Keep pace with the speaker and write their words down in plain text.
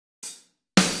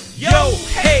Yo,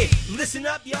 hey, listen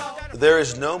up, y'all. There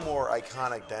is no more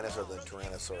iconic dinosaur than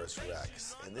Tyrannosaurus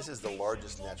Rex, and this is the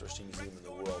largest natural history museum in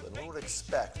the world, and one would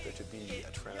expect there to be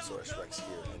a Tyrannosaurus Rex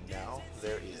here, and now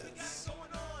there is.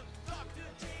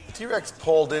 The T-Rex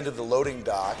pulled into the loading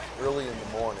dock early in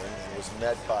the morning and was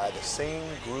met by the same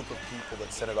group of people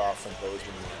that sent it off from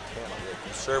Bozeman, Montana. We had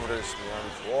conservators from the Army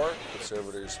Corps,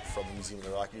 conservators from the Museum of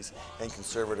the Rockies, and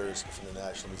conservators from the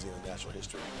National Museum of Natural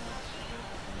History.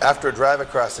 After a drive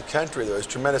across the country, there was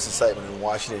tremendous excitement in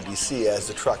Washington, D.C. as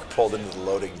the truck pulled into the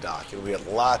loading dock, and we had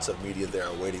lots of media there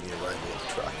awaiting the arrival of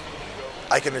the truck.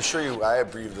 I can assure you I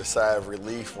breathed a sigh of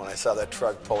relief when I saw that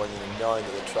truck pulling in and knowing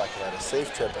that the truck had a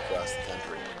safe trip across the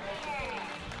country.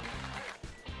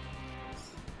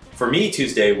 For me,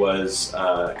 Tuesday was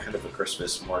kind of a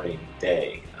Christmas morning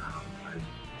day. I'm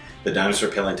the dinosaur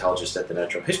paleontologist at the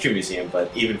Natural History Museum, but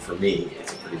even for me,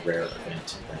 it's a pretty rare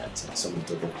event that someone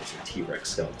delivers a T-Rex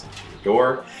skeleton to your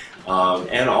door.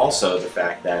 And also the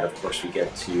fact that, of course, we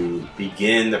get to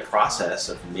begin the process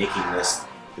of making this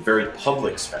a very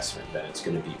public specimen that it's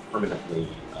going to be permanently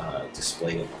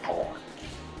displayed in the hall.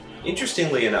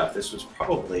 Interestingly enough, this was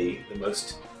probably the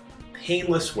most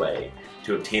painless way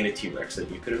to obtain a T-Rex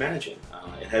that you could imagine.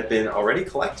 It had been already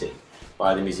collected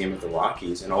by the Museum of the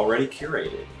Rockies and already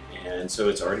curated, and so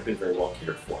it's already been very well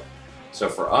cared for. So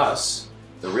for us,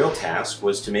 the real task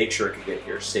was to make sure it could get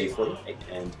here safely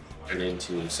and turn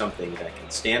into something that can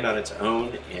stand on its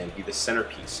own and be the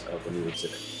centerpiece of the new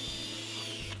exhibit.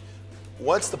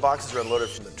 Once the boxes are unloaded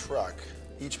from the truck,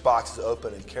 each box is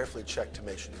opened and carefully checked to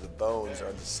make sure that the bones are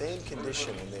in the same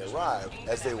condition when they arrived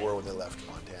as they were when they left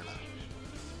Montana.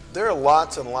 There are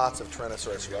lots and lots of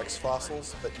Tyrannosaurus Rex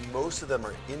fossils, but most of them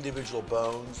are individual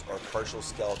bones or partial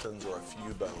skeletons or a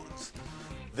few bones.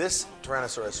 This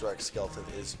Tyrannosaurus Rex skeleton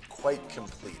is quite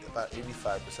complete, about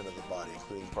 85% of the body,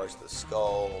 including parts of the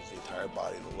skull, the entire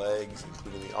body, the legs,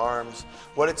 including the arms.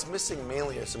 What it's missing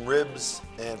mainly are some ribs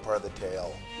and part of the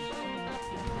tail.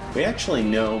 We actually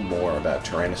know more about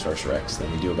Tyrannosaurus Rex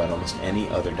than we do about almost any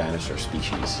other dinosaur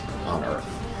species on Earth.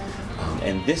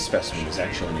 And this specimen is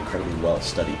actually an incredibly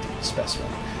well-studied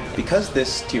specimen. Because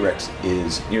this T-Rex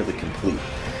is nearly complete,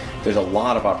 there's a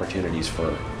lot of opportunities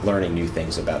for learning new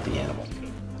things about the animal.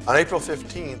 On April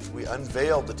 15th, we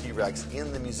unveiled the T-Rex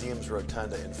in the museum's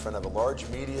rotunda in front of a large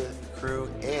media crew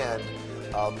and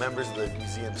members of the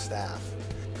museum staff.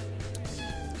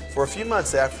 For a few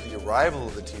months after the arrival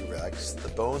of the T-Rex, the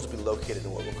bones will be located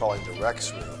in what we're calling the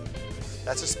Rex room.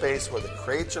 That's a space where the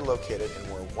crates are located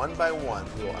and where one by one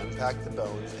we will unpack the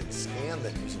bones and scan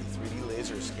them using 3D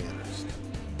laser scanners.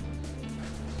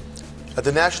 At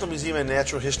the National Museum of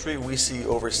Natural History, we see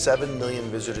over 7 million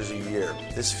visitors a year.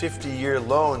 This 50-year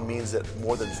loan means that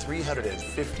more than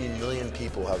 350 million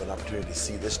people have an opportunity to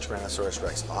see this Tyrannosaurus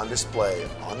Rex on display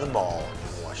on the Mall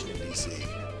in Washington, D.C.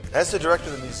 As the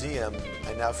director of the museum,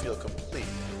 I now feel complete.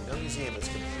 No museum is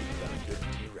complete without a good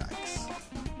T-Rex.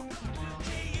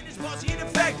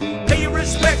 Pay your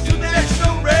respect to the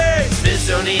national race.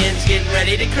 Smithsonian's getting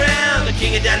ready to crown the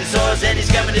king of dinosaurs, and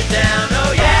he's coming to town.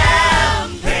 Oh yeah!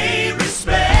 Pay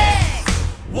respect.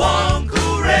 One.